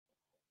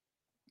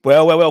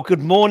Well.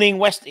 Good morning,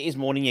 West. It is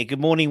morning, yeah. Good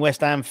morning,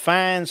 West Ham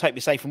fans. Hope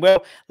you're safe and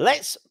well.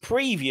 Let's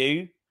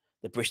preview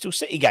the Bristol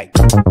City game.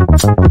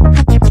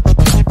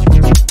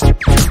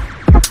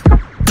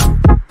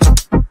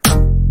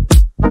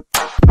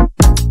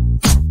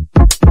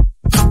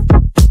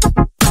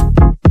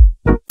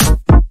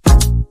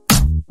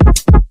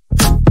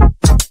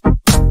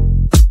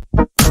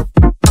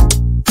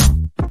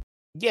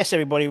 Yes,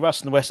 everybody,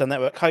 Russ and the West Ham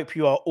Network. Hope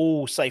you are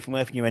all safe and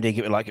well. If you're ready,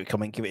 give it a like, give it a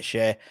comment, give it a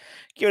share,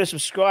 give it a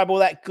subscribe, all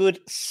that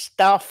good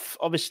stuff.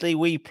 Obviously,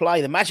 we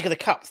play the Magic of the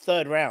Cup,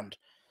 third round,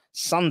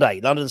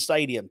 Sunday, London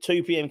Stadium,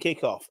 2 p.m.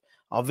 kickoff.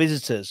 Our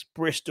visitors,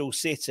 Bristol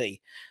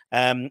City.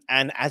 And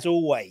as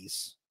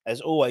always,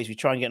 we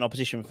try and get an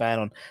opposition fan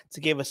on to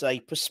give us a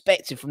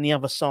perspective from the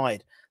other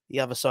side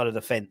of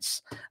the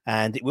fence.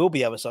 And it will be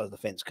the other side of the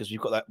fence because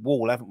we've got that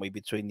wall, haven't we,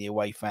 between the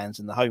away fans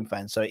and the home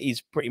fans. So it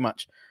is pretty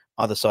much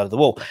other side of the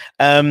wall.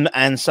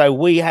 And so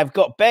we have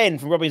got Ben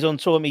from Robbie's on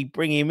Tour. Let me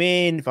bring him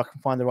in if I can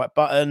find the right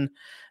button.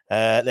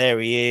 There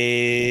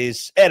he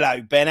is.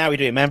 Hello, Ben. How are we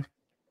doing, man?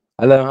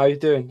 Hello, how are you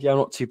doing? Yeah,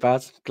 not too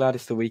bad. Glad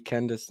it's the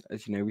weekend, as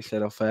you know, we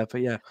said off air.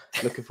 But yeah,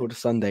 looking forward to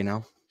Sunday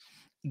now.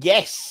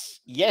 Yes,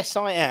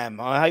 I am.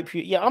 I hope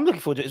you. Yeah, I'm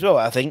looking forward to it as well.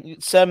 I think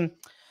it's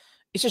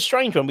a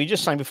strange one. We were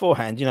just saying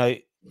beforehand, you know,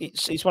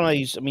 it's one of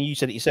those. I mean, you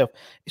said it yourself.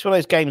 It's one of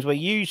those games where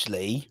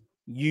usually,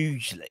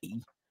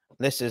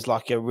 unless there's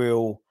like a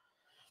real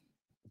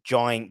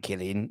giant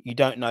killing, you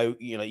don't know,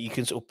 you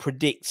can sort of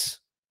predict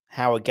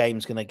how a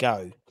game's going to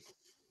go,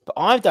 but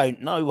I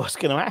don't know what's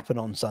going to happen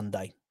on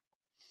Sunday.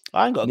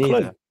 I ain't got a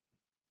clue.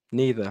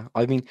 Neither.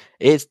 I mean,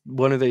 it's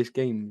one of those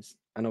games,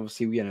 and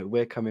obviously,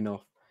 we're coming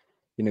off,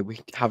 we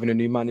having a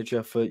new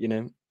manager for,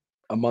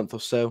 a month or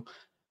so.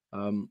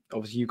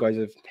 Obviously, you guys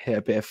have hit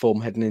a bit of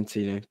form heading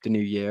into, the new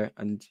year,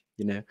 and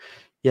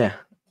yeah,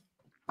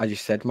 as you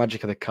said,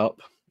 Magic of the Cup.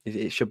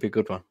 It should be a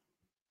good one.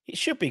 It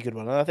should be a good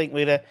one. And I think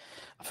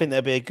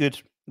there'll be a good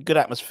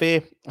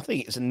atmosphere. I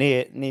think it's a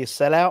near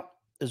sellout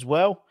as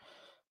well.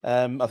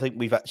 I think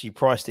we've actually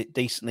priced it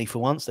decently for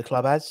once. The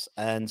club has,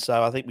 and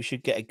so I think we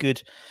should get a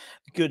good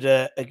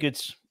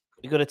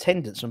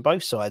attendance from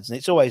both sides. And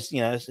it's always,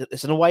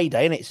 it's an away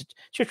day, and it's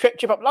a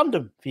trip up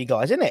London for you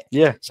guys, isn't it?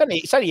 Yeah,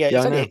 it's only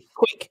a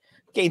quick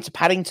get into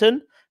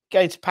Paddington,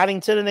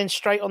 and then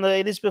straight on the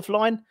Elizabeth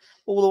line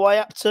all the way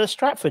up to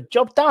Stratford.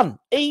 Job done,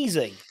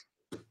 easy.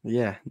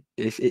 Yeah,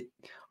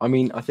 I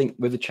mean, I think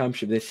with the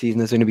Championship this season,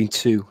 there's only been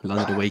 2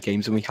 London away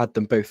games, and we had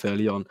them both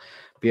early on,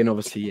 being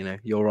obviously,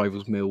 your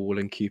rivals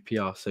Millwall and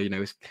QPR. So,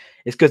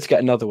 it's good to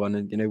get another one,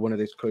 and, one of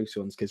those close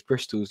ones, because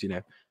Bristol's,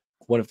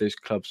 one of those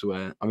clubs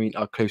where, I mean,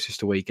 our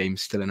closest away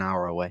game's still an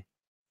hour away.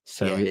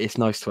 So it's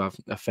nice to have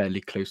a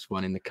fairly close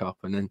one in the Cup.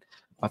 And then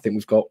I think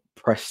we've got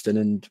Preston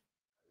and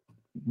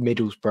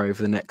Middlesbrough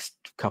over the next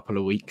couple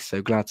of weeks.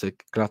 So glad to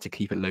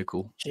keep it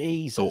local.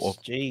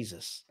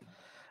 Jesus.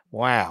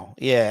 Wow,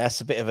 yeah,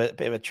 that's a bit of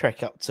a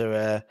trek up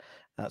to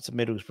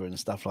Middlesbrough and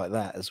stuff like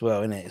that as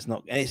well, isn't it? It's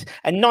not,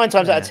 and 9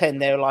 times out of 10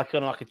 they're like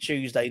on like a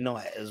Tuesday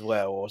night as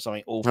well, or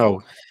something awful.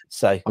 Oh,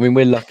 so I mean,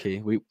 we're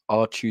lucky.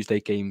 Our Tuesday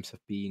games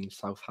have been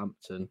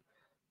Southampton,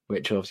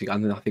 which obviously,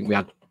 and I think we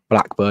had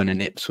Blackburn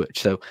and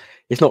Ipswich, so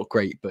it's not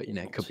great, but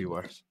it could be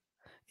worse.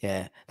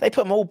 Yeah, they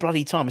put them all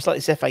bloody time. It's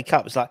like this FA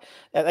Cup. It's like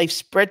they've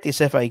spread this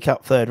FA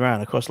Cup third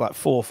round across like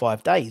 4 or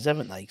 5 days,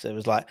 haven't they? So it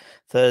was like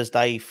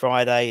Thursday,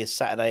 Friday,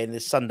 Saturday, and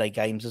there's Sunday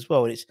games as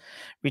well. And it's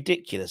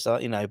ridiculous,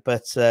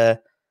 But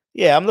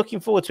yeah, I'm looking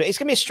forward to it. It's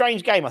going to be a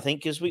strange game, I think,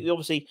 because we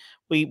obviously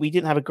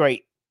didn't have a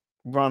great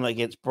run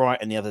against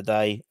Brighton the other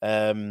day.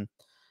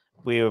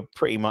 We were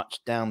pretty much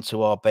down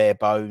to our bare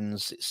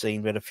bones. It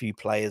seemed we had a few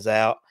players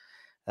out.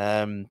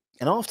 And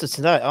after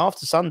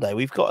Sunday,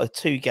 we've got a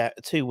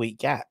 2-week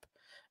gap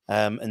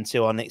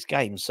until our next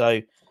game.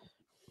 So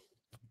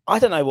I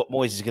don't know what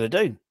Moyes is going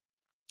to do.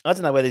 I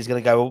don't know whether he's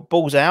going to go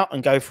balls out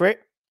and go for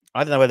it.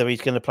 I don't know whether he's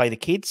going to play the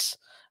kids.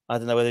 I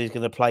don't know whether he's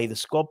going to play the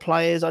squad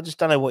players. I just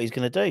don't know what he's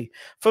going to do.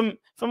 From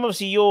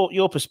obviously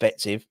your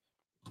perspective,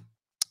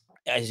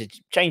 as a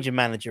change of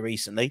manager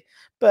recently,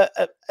 but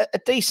a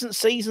decent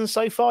season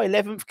so far,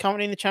 11th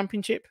currently in the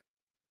Championship.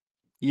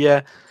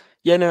 Yeah,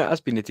 no, it has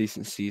been a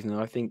decent season.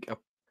 I think,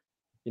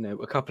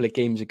 a couple of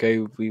games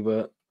ago we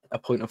were a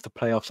point off the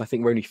playoffs. I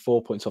think we're only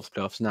 4 points off the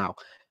playoffs now.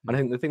 And I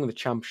think the thing with the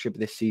Championship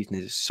this season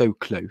is it's so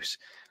close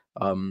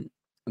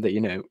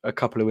that, a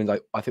couple of wins,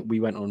 I think we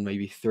went on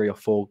maybe 3 or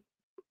 4,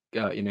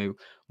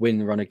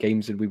 win run of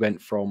games, and we went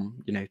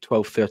from, 12th,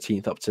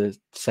 13th up to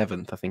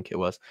 7th, I think it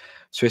was.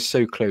 So it's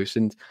so close.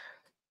 And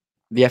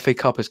the FA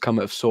Cup has come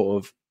at a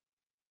sort of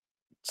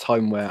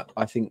time where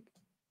I think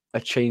a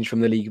change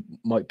from the league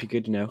might be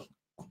good.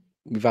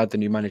 We've had the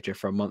new manager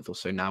for a month or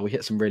so now. We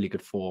hit some really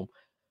good form.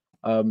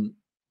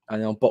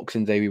 And on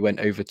Boxing Day, we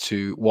went over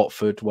to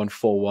Watford, won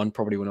 4-1,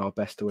 probably one of our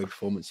best away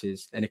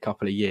performances in a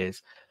couple of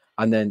years.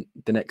 And then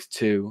the next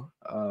 2,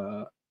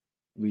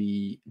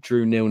 we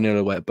drew 0-0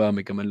 away at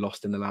Birmingham and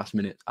lost in the last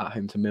minute at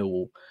home to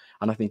Millwall.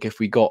 And I think if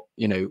we got,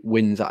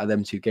 wins out of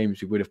them 2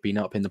 games, we would have been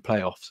up in the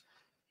playoffs.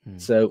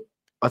 So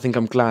I think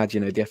I'm glad,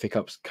 the FA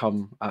Cup's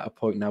come at a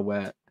point now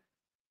where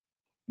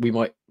we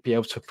might be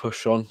able to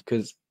push on,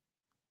 because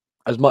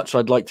as much as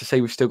I'd like to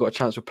say we've still got a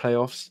chance for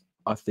playoffs,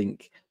 I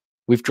think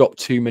we've dropped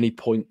too many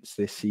points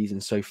this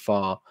season so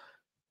far.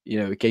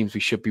 Games we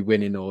should be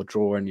winning or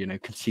drawing,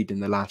 conceding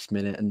the last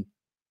minute, and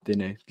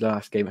the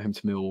last game at home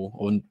to Millwall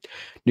on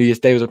New Year's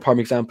Day was a prime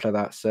example of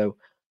that. So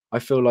I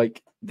feel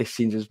like this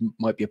season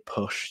might be a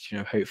push,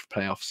 hope for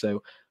playoffs.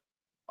 So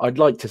I'd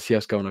like to see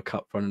us go on a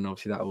cup run, and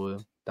obviously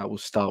that will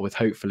start with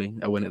hopefully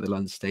a win at the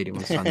London Stadium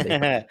on Sunday.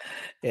 But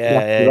yeah, we'll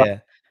have to yeah, do that yeah.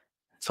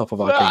 top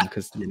of our Well, game,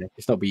 because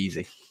it's not be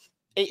easy.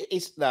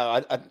 it's no, I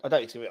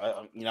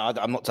don't.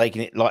 I'm not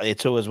taking it lightly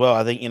at all. As well,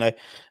 I think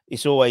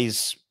it's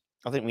always.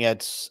 I think we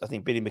had. I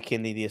think Billy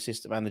McKinley, the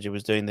assistant manager,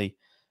 was doing the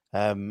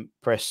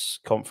press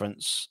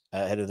conference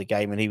ahead of the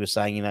game, and he was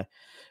saying,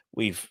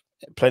 we've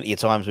plenty of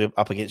times we're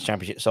up against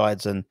championship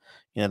sides, and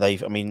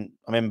they've. I mean,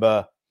 I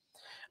remember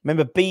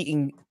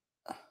beating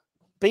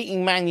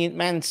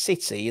Man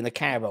City in the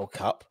Carabao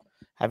Cup,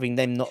 having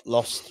them not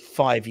lost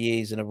 5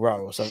 years in a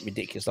row or something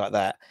ridiculous like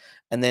that,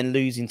 and then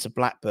losing to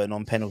Blackburn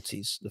on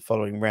penalties the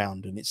following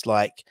round. And it's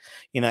like,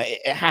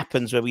 it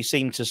happens where we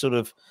seem to sort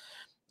of.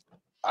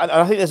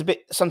 I think there's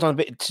sometimes a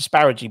bit of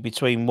disparity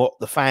between what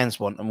the fans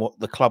want and what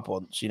the club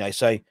wants.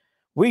 So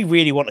we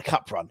really want a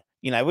cup run.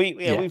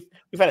 We've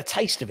had a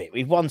taste of it.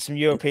 We've won some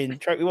European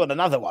trophy. We want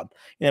another one.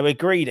 We're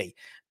greedy,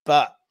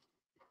 but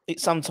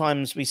it's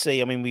sometimes we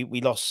see. I mean,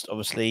 we lost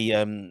obviously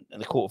in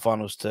the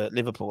quarterfinals to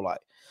Liverpool.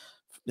 Like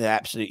they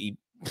absolutely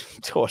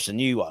tore us a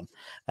new one,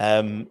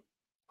 and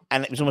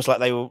it was almost like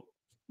they were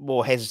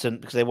more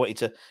hesitant because they wanted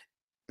to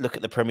look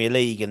at the Premier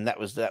League, and that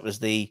was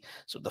the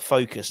sort of the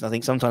focus. And I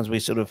think sometimes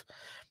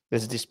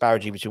there's a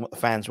disparity between what the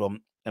fans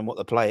want and what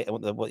the play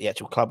and what the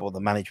actual club or the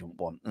management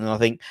want. And I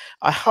think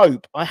I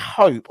hope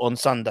on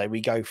Sunday we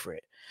go for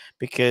it,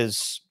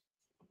 because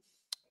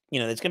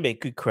there's going to be a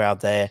good crowd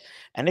there.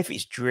 And if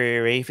it's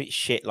dreary, if it's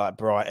shit like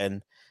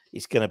Brighton,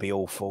 it's going to be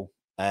awful.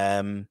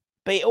 But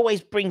it always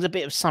brings a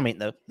bit of something,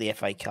 the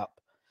FA Cup.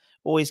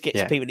 Always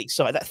gets people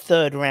excited. That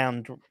third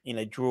round,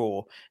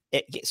 draw,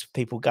 it gets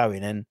people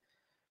going, and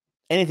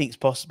anything's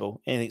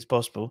possible. Anything's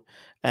possible.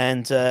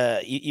 And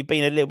you've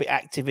been a little bit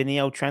active in the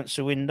old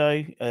transfer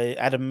window.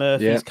 Adam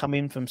Murphy's come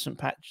in from St.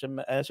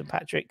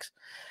 Patrick's.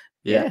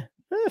 Yeah,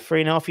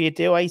 3.5-year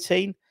deal,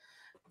 18.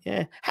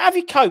 Yeah. How have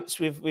you coped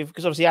with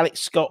because obviously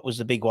Alex Scott was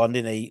the big one,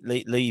 didn't he?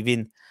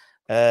 Leaving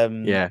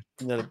in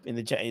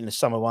the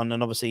summer one,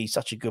 and obviously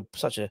such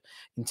a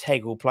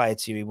integral player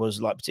to you he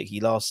was, like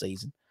particularly last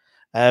season.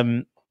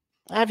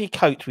 How have you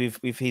coped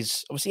with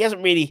his? Obviously, he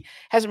hasn't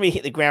really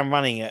hit the ground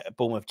running at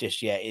Bournemouth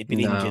just yet. He'd been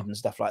injured and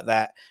stuff like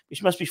that,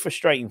 which must be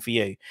frustrating for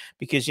you,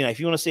 because if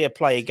you want to see a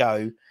player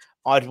go,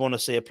 I'd want to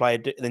see a player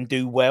then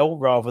do well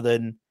rather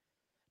than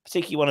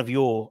particularly one of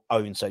your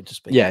own, so to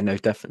speak. Yeah, no,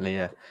 definitely,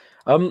 yeah.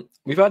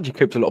 We've actually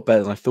coped a lot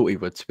better than I thought we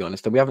would, to be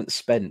honest, and we haven't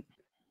spent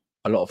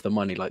a lot of the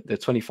money. Like the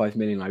 25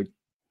 million,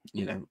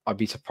 I'd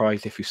be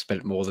surprised if we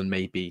spent more than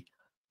maybe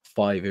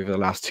 5 over the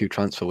last 2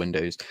 transfer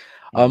windows.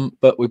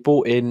 But we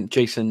bought in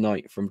Jason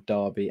Knight from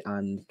Derby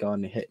and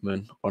Garner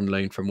Hitman on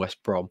loan from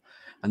West Brom,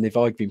 and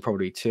they've been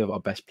probably 2 of our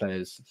best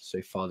players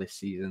so far this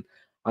season.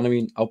 And I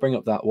mean, I'll bring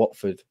up that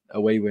Watford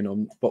away win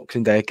on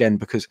Boxing Day again,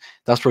 because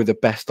that's probably the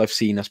best I've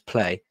seen us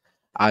play.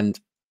 And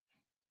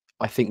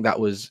I think that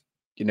was,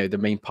 the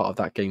main part of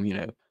that game.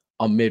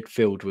 Our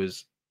midfield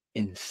was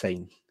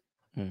insane.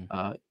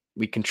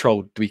 We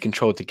controlled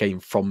the game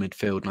from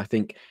midfield, and I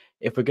think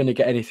if we're going to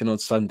get anything on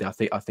Sunday, I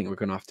think we're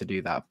going to have to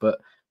do that. But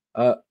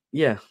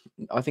yeah,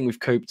 I think we've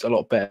coped a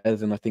lot better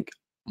than I think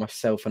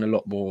myself and a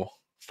lot more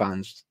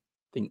fans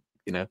think.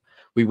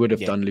 We would have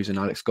done losing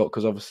Alex Scott,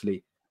 because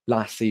obviously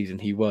last season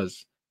he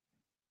was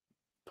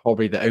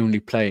probably the only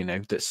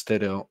player that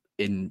stood out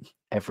in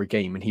every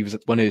game, and he was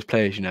one of those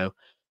players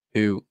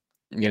who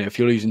if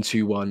you're losing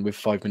 2-1 with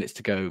 5 minutes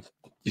to go,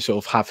 you sort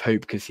of have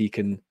hope because he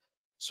can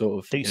sort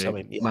of Do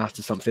something,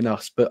 master something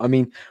else. But I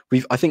mean,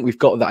 I think we've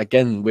got that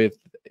again with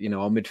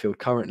our midfield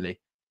currently.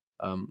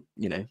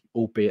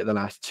 Albeit the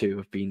last 2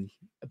 have been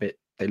they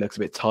look a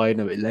bit tired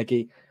and a bit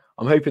leggy.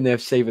 I'm hoping they're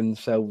saving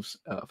themselves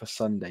for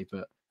Sunday.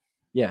 But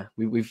yeah,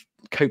 we've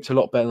coped a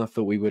lot better than I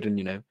thought we would.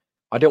 And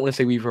I don't want to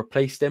say we've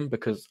replaced him,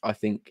 because I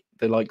think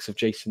the likes of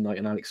Jason Knight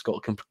and Alex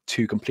Scott are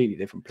 2 completely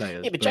different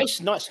players. Yeah, but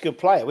Jason Knight's a good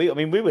player. We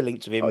were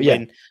linked to him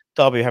when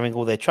Derby were having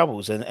all their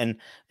troubles, and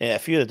a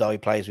few of the Derby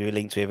players we were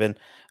linked to him.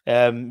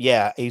 And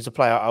he's a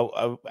player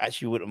I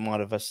actually wouldn't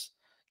mind of us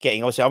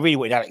getting. Obviously, I really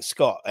wanted Alex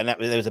Scott, and there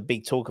was a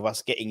big talk of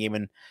us getting him,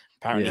 and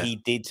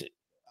apparently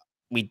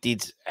we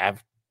did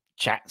have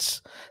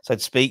chats, so to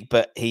speak,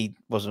 but he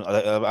wasn't.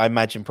 I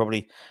imagine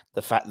probably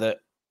the fact that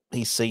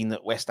he's seen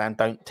that West Ham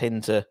don't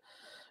tend to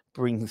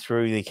bring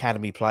through the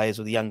academy players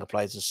or the younger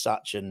players as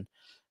such, and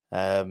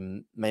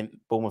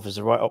Bournemouth is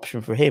the right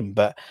option for him.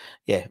 But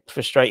yeah,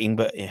 frustrating,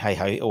 but hey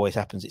ho, it always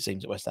happens, it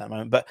seems, at West Ham at the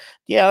moment. But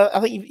yeah, I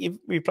think you've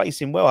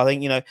replaced him well. I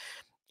think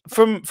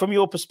from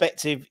your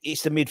perspective,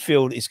 it's the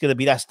midfield. It's going to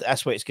be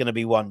that's where it's going to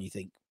be won. You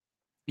think?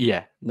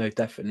 Yeah, no,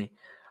 definitely.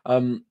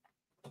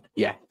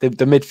 Yeah, the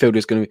midfield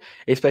is going to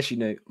be,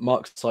 especially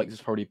Mark Sykes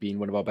has probably been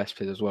one of our best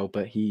players as well,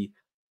 but he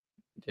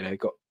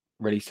got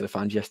released to the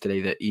fans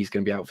yesterday that he's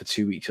going to be out for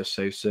 2 weeks or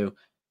so. So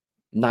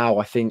now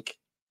I think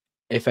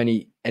if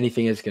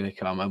anything is going to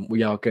come, and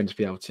we are going to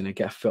be able to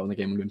get a foot on the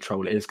game and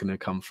control, it is going to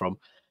come from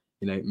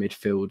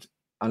midfield.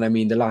 And I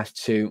mean, the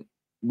last two,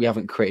 we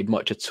haven't created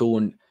much at all.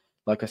 And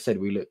like I said,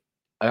 we look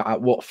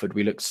at Watford,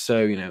 we looked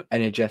so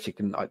energetic,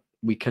 and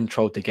we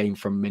controlled the game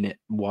from minute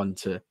 1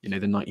 to the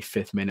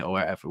 95th minute or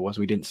whatever it was.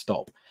 We didn't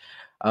stop.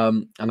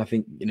 And I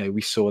think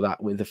we saw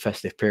that with the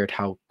festive period,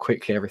 how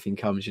quickly everything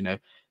comes.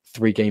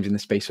 3 games in the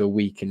space of a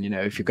week, and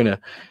if you're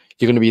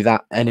gonna be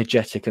that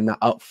energetic and that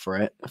up for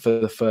it for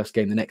the first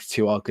game, the next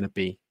 2 are gonna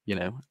be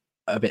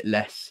a bit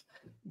less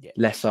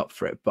up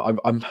for it. But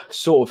I'm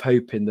sort of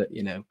hoping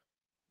that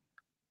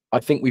I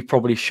think we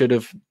probably should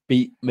have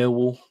beat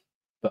Millwall,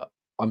 but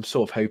I'm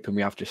sort of hoping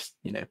we have just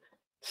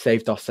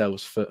saved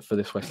ourselves for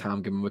this West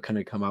Ham game. We're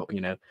gonna come out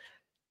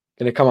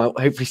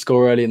hopefully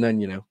score early, and then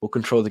we'll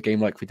control the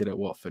game like we did at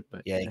Watford.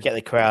 But get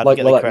the crowd, like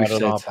get the crowd we've on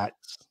said, our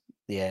backs.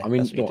 Yeah, I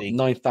mean, that's what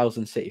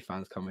 9,000 City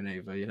fans coming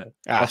over.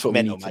 That's what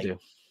mental, we need to do.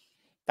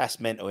 That's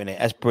mental, isn't it?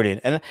 That's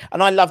brilliant, and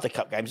I love the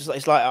cup games.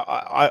 It's like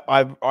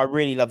I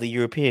really love the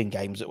European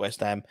games at West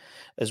Ham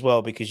as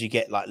well, because you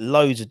get like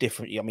loads of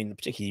different. I mean,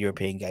 particularly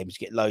European games,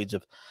 you get loads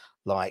of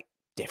like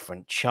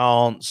different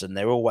chants, and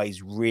they're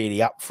always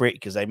really up for it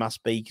because they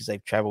must be, because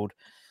they've travelled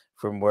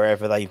from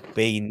wherever they've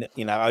been,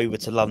 over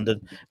to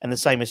London. And the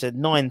same, I said,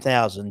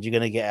 9,000, you're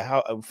going to get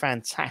a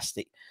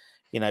fantastic,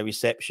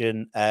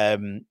 reception.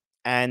 And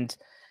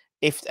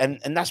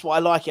that's what I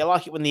like. I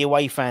like it when the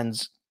away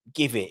fans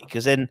give it,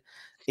 because then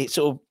it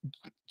sort of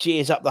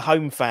cheers up the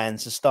home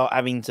fans to start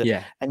having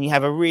to, and you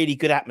have a really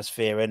good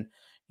atmosphere. And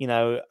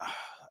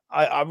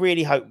I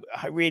really hope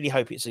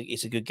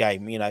it's a good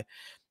game.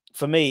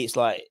 For me, it's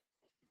like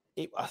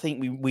I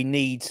think we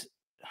need.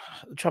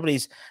 The trouble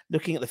is,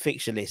 looking at the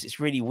fixture list, it's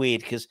really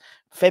weird because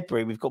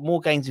February, we've got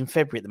more games in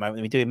February at the moment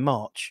than we do in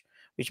March,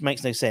 which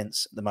makes no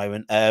sense at the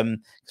moment.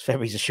 Because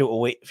February's a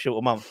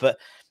shorter month, but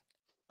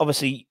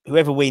obviously,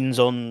 whoever wins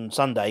on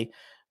Sunday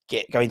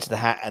go into the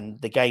hat,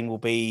 and the game will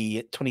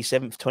be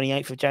 27th,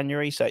 28th of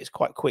January. So it's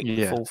quite quick,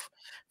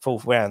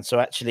 fourth round. So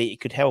actually, it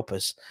could help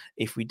us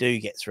if we do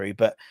get through.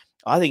 But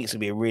I think it's going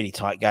to be a really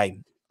tight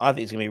game. I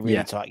think it's going to be a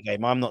really tight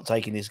game. I'm not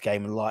taking this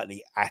game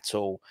lightly at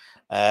all.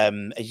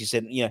 As you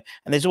said, and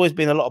there's always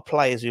been a lot of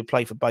players who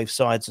play for both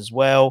sides as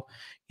well.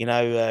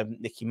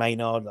 Nicky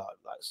Maynard, like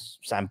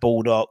Sam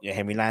Baldock,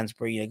 Henry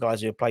Lansbury,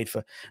 guys who have played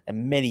for,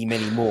 and many,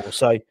 many more.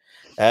 So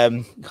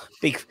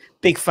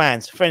big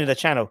fans, friend of the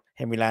channel,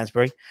 Henry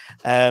Lansbury.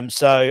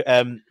 So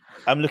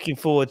I'm looking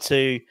forward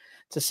to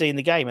seeing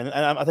the game, and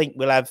I think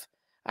we'll have.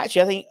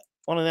 Actually,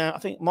 I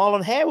think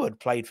Marlon Harewood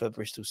played for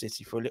Bristol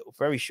City for a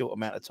very short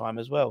amount of time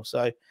as well.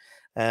 So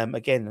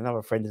again,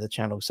 another friend of the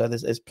channel. So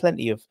there's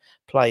plenty of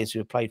players who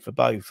have played for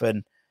both,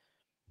 and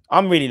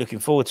I'm really looking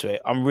forward to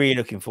it. I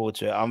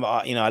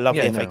love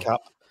the FA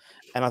Cup,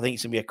 and I think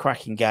it's gonna be a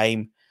cracking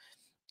game.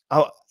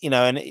 And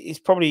it's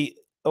probably,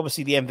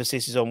 obviously, the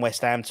emphasis is on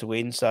West Ham to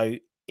win. So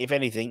if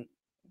anything,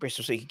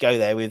 Bristol City could go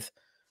there with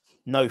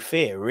no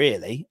fear,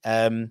 really,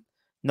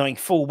 knowing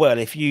full well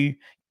if you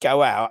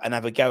go out and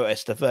have a go at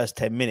us the first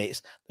 10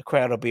 minutes, the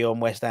crowd will be on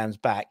West Ham's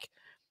back,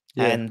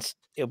 and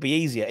it'll be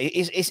easier.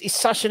 It's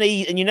such an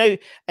easy,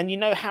 and you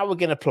know how we're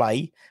going to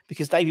play,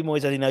 because David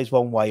Moyes only knows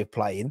one way of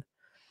playing,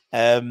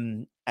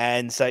 and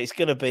so it's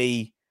going to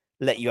be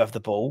let you have the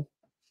ball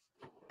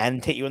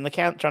and trying to hit you on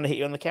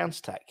the counter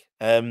attack.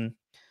 And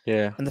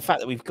the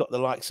fact that we've got the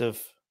likes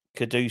of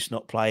Kudus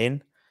not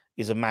playing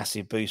is a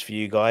massive boost for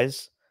you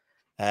guys.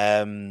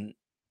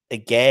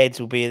 Aged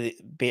will be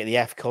at the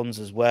AFCONs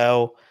as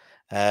well.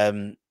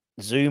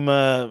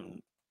 Zuma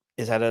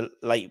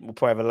will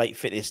probably have a late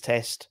fitness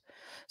test,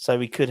 so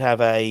we could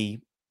have a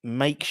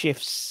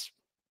makeshift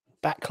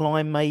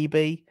backline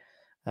maybe.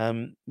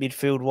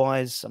 Midfield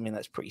wise, I mean,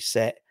 that's pretty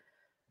set,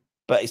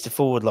 but it's the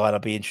forward line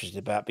I'd be interested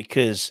about,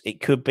 because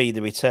it could be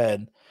the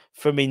return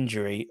from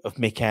injury of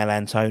Mikel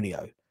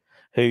Antonio,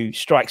 who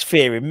strikes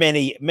fear in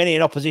many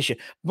in opposition,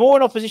 more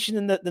in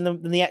opposition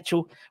than the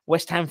actual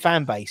West Ham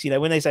fan base.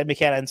 When they say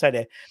Mikel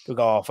Antonio, people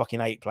go, "Oh, I fucking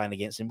hate playing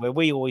against him," where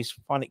we always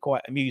find it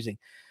quite amusing.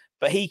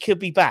 But he could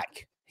be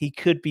back. He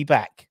could be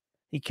back.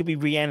 He could be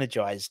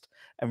re-energized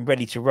and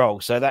ready to roll.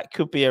 So that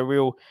could be a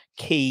real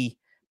key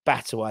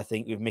battle, I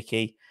think, with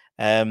Mickey,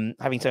 having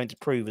something to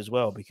prove as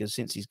well, because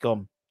since he's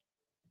gone,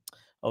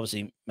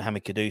 obviously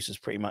Mohamed Kudus has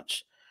pretty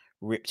much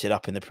ripped it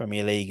up in the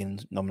Premier League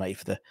and nominated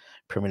for the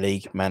Premier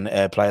League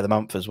Player of the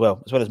Month as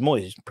well as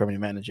Moyes, Premier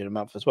Manager of the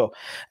Month as well.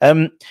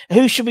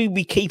 Who should we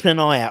be keeping an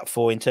eye out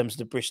for in terms of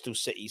the Bristol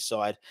City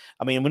side?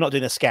 I mean, we're not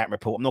doing a scout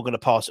report. I'm not going to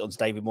pass it on to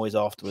David Moyes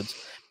afterwards.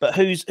 But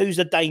who's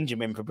a danger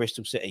man for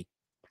Bristol City?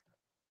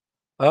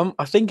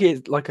 I think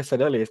it's, like I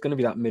said earlier, it's going to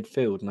be that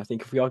midfield, and I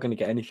think if we are going to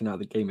get anything out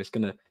of the game, it's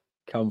going to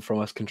come from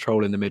us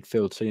controlling the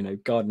midfield. So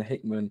Gardner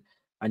Hickman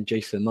and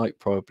Jason Knight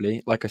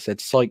probably. Like I said,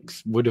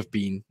 Sykes would have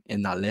been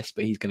in that list,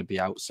 but he's going to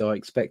be out. So I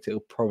expect it'll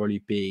probably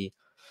be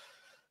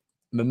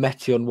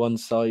Mehmeti on one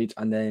side,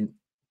 and then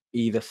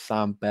either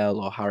Sam Bell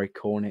or Harry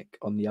Cornick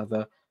on the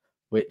other,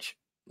 which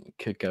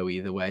could go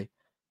either way.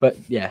 But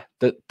yeah,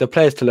 the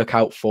players to look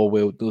out for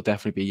will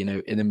definitely be,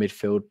 in the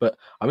midfield. But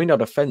I mean, our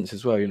defence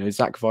as well.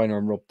 Zach Viner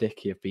and Rob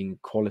Dickey have been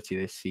quality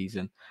this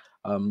season,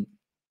 and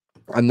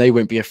they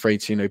won't be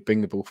afraid to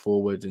bring the ball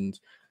forward and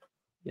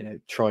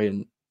try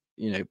and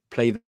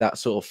play that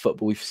sort of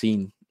football we've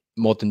seen,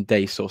 modern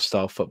day sort of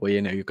style football.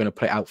 You're going to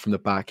play out from the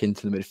back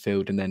into the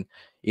midfield and then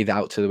either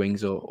out to the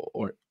wings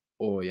or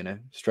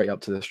straight up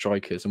to the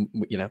strikers. And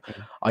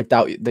I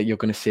doubt that you're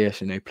going to see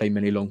us play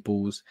many long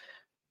balls.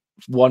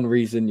 One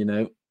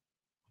reason,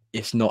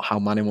 it's not how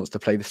Manning wants to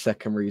play. The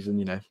second reason,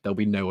 there'll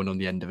be no one on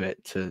the end of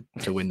it to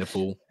win the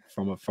ball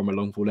from a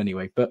long ball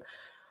anyway. But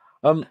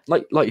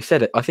like you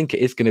said, I think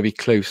it is going to be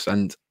close,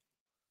 and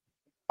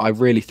I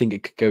really think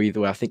it could go either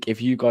way. I think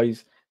if you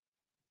guys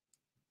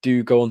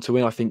do go on to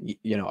win, I think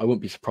I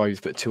wouldn't be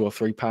surprised if 2 or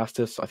 3 past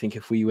us. I think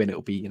if we win,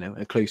 it'll be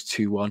a close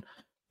 2-1.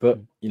 But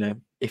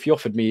if you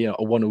offered me a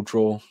 1-1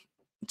 draw,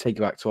 take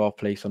it back to our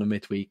place on a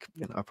midweek,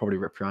 I'd probably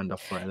rip your hand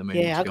off for it at the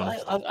moment. Yeah, to be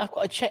honest. I've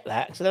got to check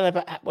that because I don't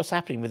know about what's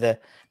happening with the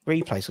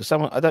replays. Because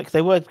someone, I don't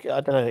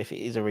know if it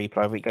is a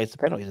replay, if it goes to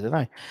penalties. I don't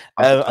know.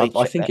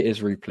 I think it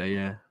is replay.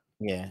 Yeah.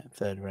 Yeah,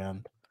 third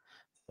round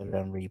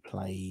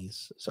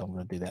replays. So I'm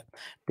going to do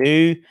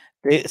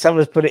that.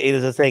 Someone's put it in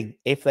as a thing.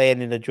 If they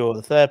end in a draw,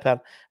 the third pound,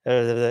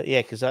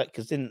 yeah, because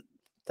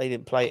they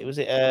didn't play it. Was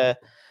it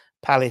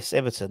Palace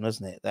Everton,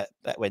 wasn't it?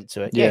 That went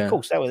to it. Yeah, of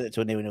course, that went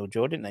to a 0-0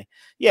 draw, didn't they?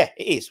 Yeah,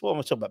 it is. What am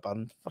I talking about,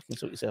 Bun? Fucking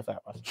sort yourself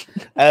out,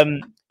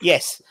 right?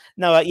 Yes.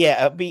 No.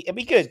 Yeah. It'd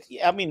be good.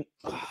 Yeah, I mean,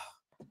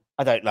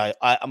 I don't know.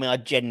 I mean, I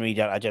generally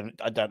don't.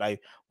 I don't know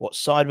what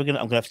side we're gonna.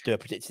 I'm gonna have to do a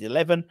predicted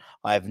 11.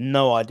 I have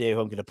no idea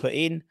who I'm gonna put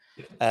in.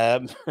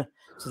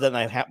 So I don't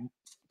know how.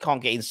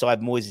 Can't get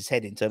inside Moyes'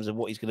 head in terms of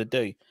what he's gonna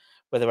do,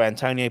 whether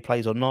Antonio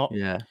plays or not.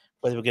 Yeah.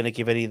 Whether we're going to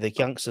give any of the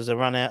youngsters a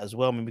run out as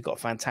well. I mean, we've got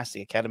a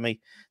fantastic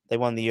academy. They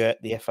won the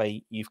FA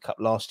Youth Cup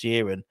last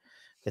year, and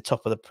they're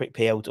top of the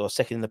PL or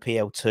second in the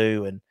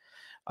PL2. And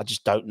I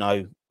just don't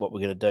know what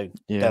we're going to do.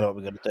 Yeah. Don't know what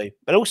we're going to do.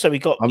 But also, we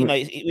got in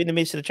the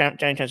midst of the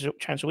January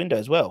transfer window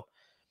as well.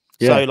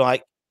 Yeah. So,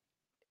 like,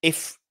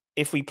 if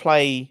we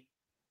play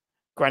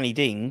Granny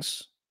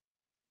Dings,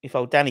 if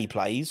old Danny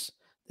plays,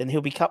 then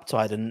he'll be cup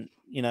tied, and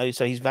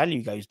so his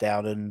value goes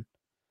down. And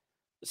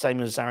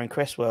same as Aaron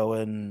Cresswell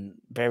and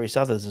various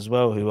others as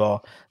well, who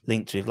are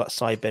linked with, like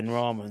Said Ben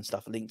Rama and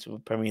stuff, linked to a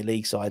Premier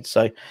League side.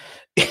 So,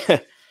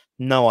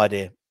 no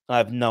idea. I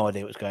have no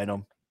idea what's going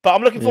on, but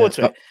I'm looking forward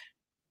to it.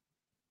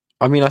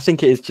 I mean, I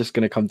think it is just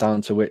going to come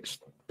down to which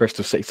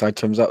Bristol City side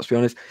turns out. To be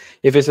honest,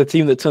 if it's a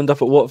team that turned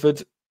up at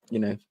Watford,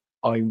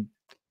 I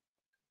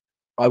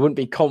wouldn't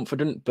be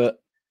confident,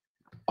 but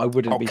I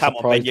wouldn't be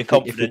surprised. On, Ben, you're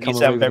confident. You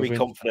sound very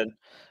confident.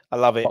 I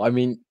love it. But I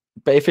mean.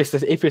 But if it's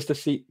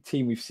the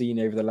team we've seen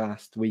over the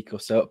last week or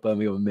so at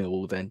Birmingham and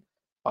Millwall, then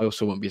I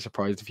also won't be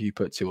surprised if you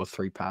put 2 or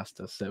 3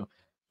 past us. So,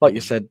 like you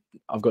said,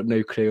 I've got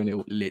no clue, and it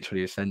will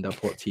literally just end up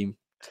what team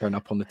turn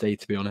up on the day,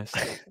 to be honest.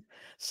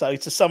 So,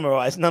 to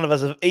summarise, none of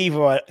us have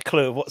either a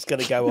clue of what's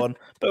going to go on,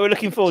 but we're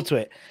looking forward to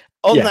it.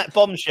 On that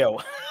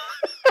bombshell.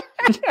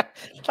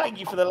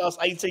 Thank you for the last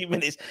 18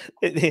 minutes.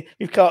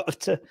 You've got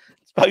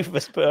both of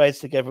us put our heads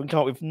together and come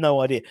up with no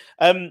idea.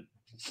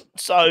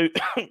 So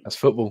that's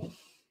football.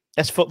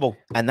 That's football,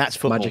 and that's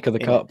football. Magic of the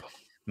cup.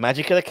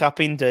 Magic of the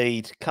cup,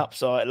 indeed. Cup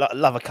tie,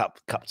 love a cup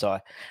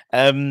tie.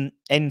 End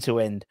to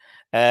end.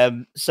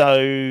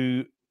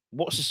 So,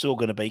 what's the score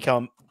going to be?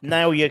 Come on,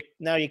 nail your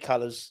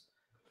colours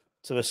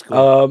to a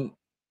score.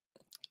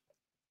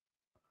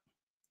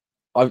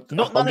 I'm just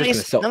going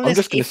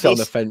to sit on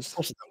the fence.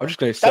 I'm just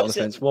going to sit on the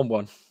fence.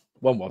 1-1.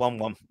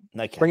 1-1.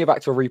 Okay. Bring it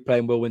back to a replay,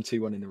 and we'll win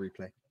 2-1 in the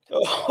replay.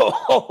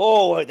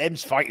 Oh,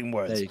 them's fighting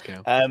words. There you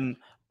go.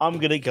 I'm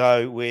going to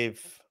go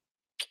with.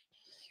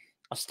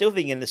 I'm still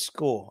thinking the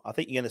score. I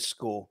think you're going to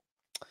score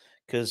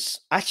because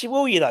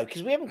actually,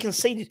 because we haven't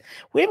conceded.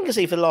 We haven't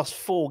conceded for the last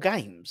 4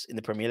 games in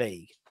the Premier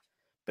League,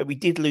 but we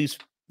did lose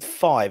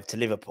 5 to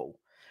Liverpool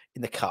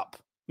in the cup.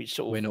 Which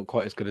we're not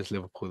quite as good as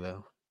Liverpool,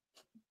 though.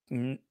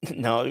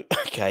 No,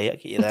 okay, I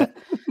get you that.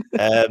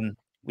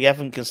 We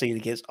haven't conceded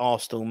against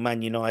Arsenal,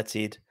 Man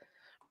United,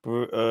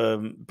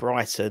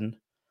 Brighton.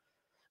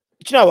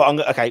 Do you know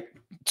what? Okay,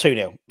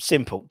 2-0.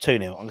 Simple,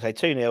 2-0. I'm going to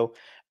say 2-0,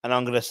 and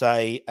I'm going to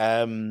say.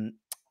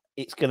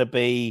 It's going to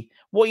be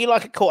what you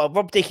like a call.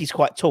 Rob Dickey's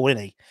quite tall,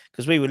 isn't he?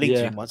 Because we were linked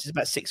to him once. He's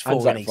about 6'4",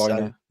 isn't he?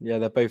 So, yeah,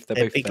 they're both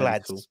big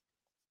lads. Tall.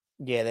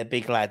 Yeah, they're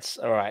big lads.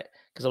 All right,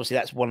 because obviously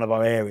that's one of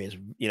our areas,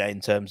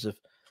 in terms of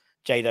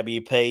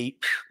JWP,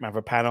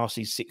 Mavropanos,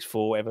 he's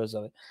 6'4", whatever,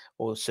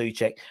 or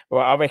Souček. All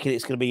right, I reckon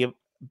it's going to be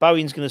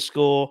Bowen's going to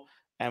score,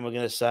 and we're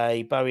going to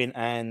say Bowen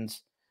and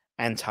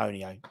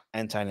Antonio.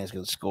 Antonio's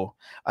going to score.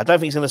 I don't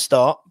think he's going to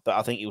start, but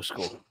I think he'll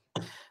score.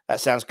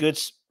 That sounds good.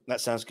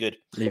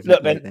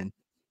 Look, Ben. Then.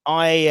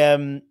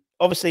 I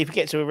obviously, if we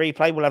get to a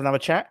replay, we'll have another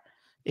chat.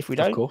 If we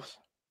don't, of course,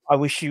 I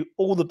wish you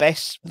all the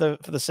best for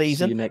the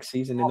season. See you next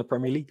season in the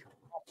Premier League.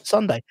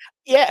 Sunday,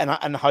 yeah,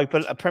 and hope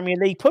a Premier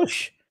League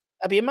push.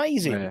 That'd be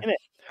amazing, isn't it?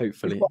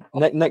 Hopefully,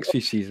 next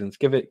few seasons,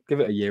 give it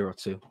a year or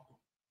 2.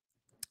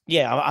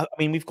 Yeah, I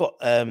mean, we've got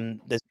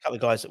there's a couple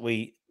of guys that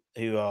we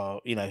who are,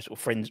 sort of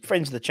friends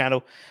of the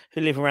channel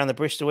who live around the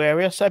Bristol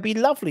area. So it'd be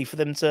lovely for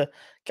them to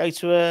go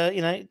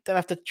to don't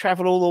have to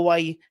travel all the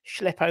way,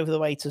 schlep over the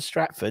way to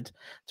Stratford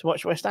to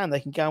watch West Ham. They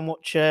can go and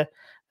watch an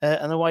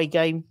away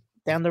game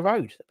down the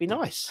road. It'd be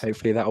nice.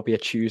 Hopefully that'll be a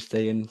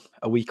Tuesday in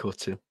a week or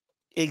two.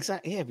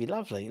 Exactly. Yeah, it'd be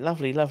lovely,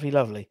 lovely, lovely,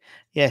 lovely.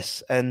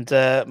 Yes, and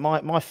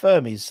my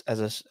firm is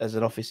as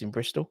an office in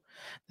Bristol.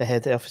 They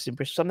had the office in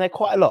Bristol. So I'm there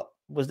quite a lot.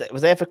 Was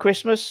there for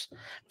Christmas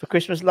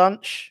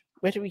lunch?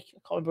 Where did we? I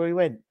can't remember where we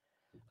went.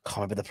 I can't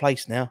remember the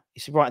place now.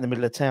 It's right in the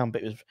middle of town,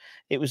 but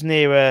it was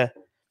near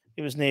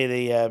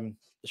the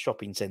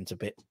shopping centre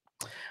bit.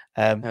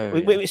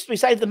 We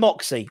stayed at the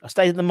Moxie. I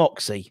stayed at the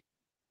Moxie.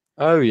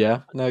 Oh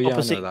yeah, no, yeah,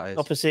 opposite, I know that is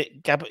opposite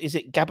is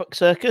it Cabot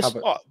Circus?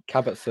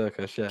 Cabot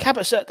Circus, yeah.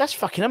 Cabot Circus. That's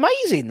fucking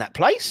amazing. That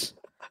place.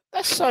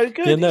 That's so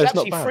good. Yeah, no, it's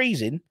not actually bad.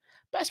 Freezing.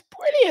 That's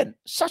brilliant.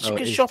 Such a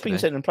good shopping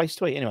centre and place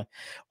to eat. Anyway,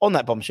 on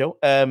that bombshell,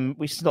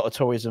 this is not a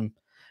tourism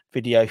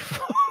video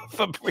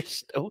for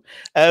Bristol.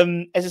 As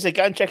I said,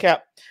 go check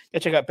out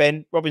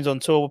Ben. Robin's on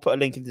tour. We'll put a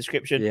link in the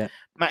description. Yeah.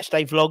 Match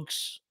day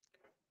vlogs.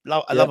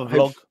 I love a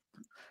vlog.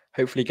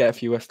 Hopefully get a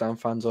few West Ham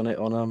fans on it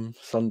on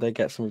Sunday.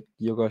 Get some of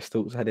your guys'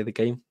 thoughts ahead of the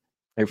game.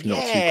 Hopefully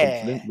not too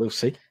confident. We'll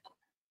see.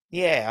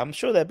 Yeah, I'm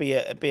sure there'll be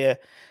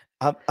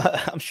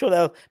I'm sure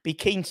they'll be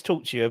keen to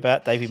talk to you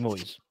about David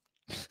Moyes.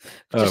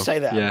 Just say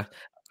that. Yeah.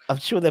 I'm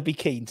sure they'll be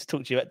keen to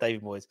talk to you about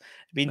David Moyes.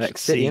 It'd be interesting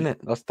City,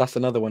 innit? That's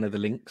another one of the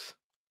links.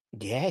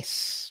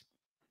 Yes.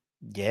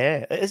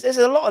 Yeah. There's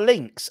a lot of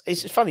links.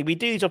 It's funny. We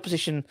do these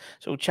opposition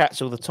sort of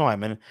chats all the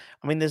time. And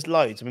I mean, there's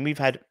loads. I mean, we've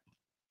had,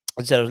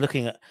 as I said, I was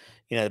looking at,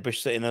 the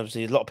British City, and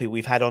obviously a lot of people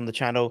we've had on the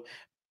channel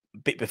a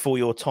bit before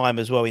your time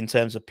as well, in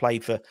terms of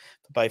played for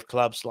both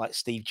clubs, like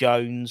Steve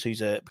Jones,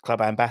 who's a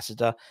club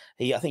ambassador.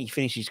 I think he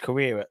finished his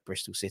career at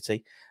Bristol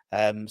City,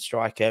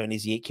 striker, and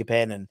Izzy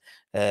Ikipen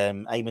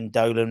and Eamon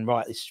Dolan.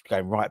 Right, this is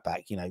going right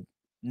back.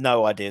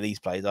 No idea these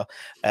players are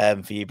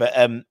for you, but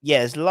yeah,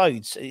 there's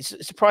loads. It's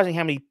surprising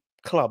how many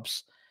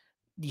clubs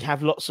you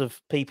have. Lots of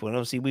people, and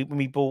obviously when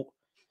we bought.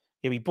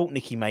 Yeah, we bought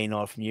Nicky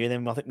Maynard from you, and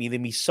then I think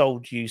we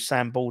sold you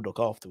Sam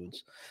Baldock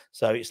afterwards.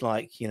 So it's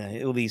like,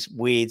 all these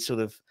weird sort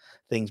of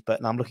things,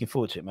 but no, I'm looking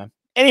forward to it, man.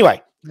 Anyway,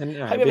 hope you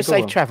have a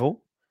safe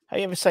travel. Hope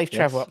you have a safe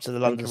travel up to the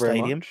London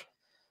Stadium,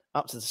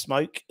 up to the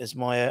smoke, as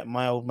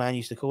my old man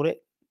used to call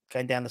it,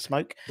 going down the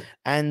smoke.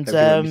 And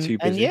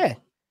yeah,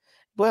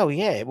 well,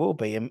 yeah, it will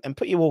be. And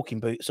put your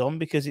walking boots on,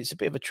 because it's a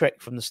bit of a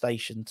trek from the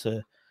station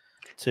to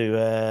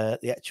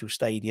the actual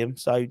stadium.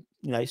 So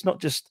it's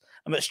not just.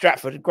 I'm at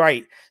Stratford.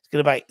 Great.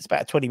 It's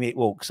about a 20-minute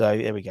walk. So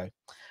there we go.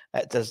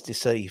 That does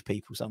deceive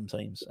people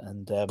sometimes.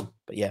 And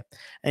but yeah,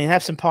 and you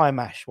have some pie and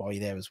mash while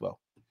you're there as well.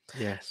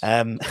 Yes.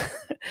 And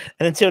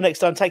until next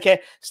time, take care.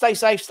 Stay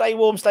safe. Stay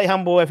warm. Stay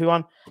humble.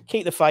 Everyone,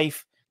 keep the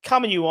faith.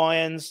 Come on, you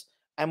Irons.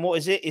 And what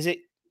is it? Is it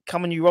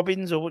come on, you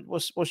Robins, or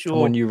what's your?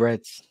 Come on, you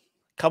Reds.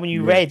 Come on,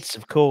 you Reds.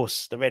 Of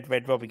course, the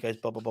red Robin goes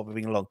blah blah blah,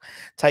 bring along.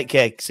 Take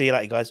care. See you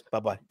later, guys.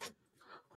 Bye bye.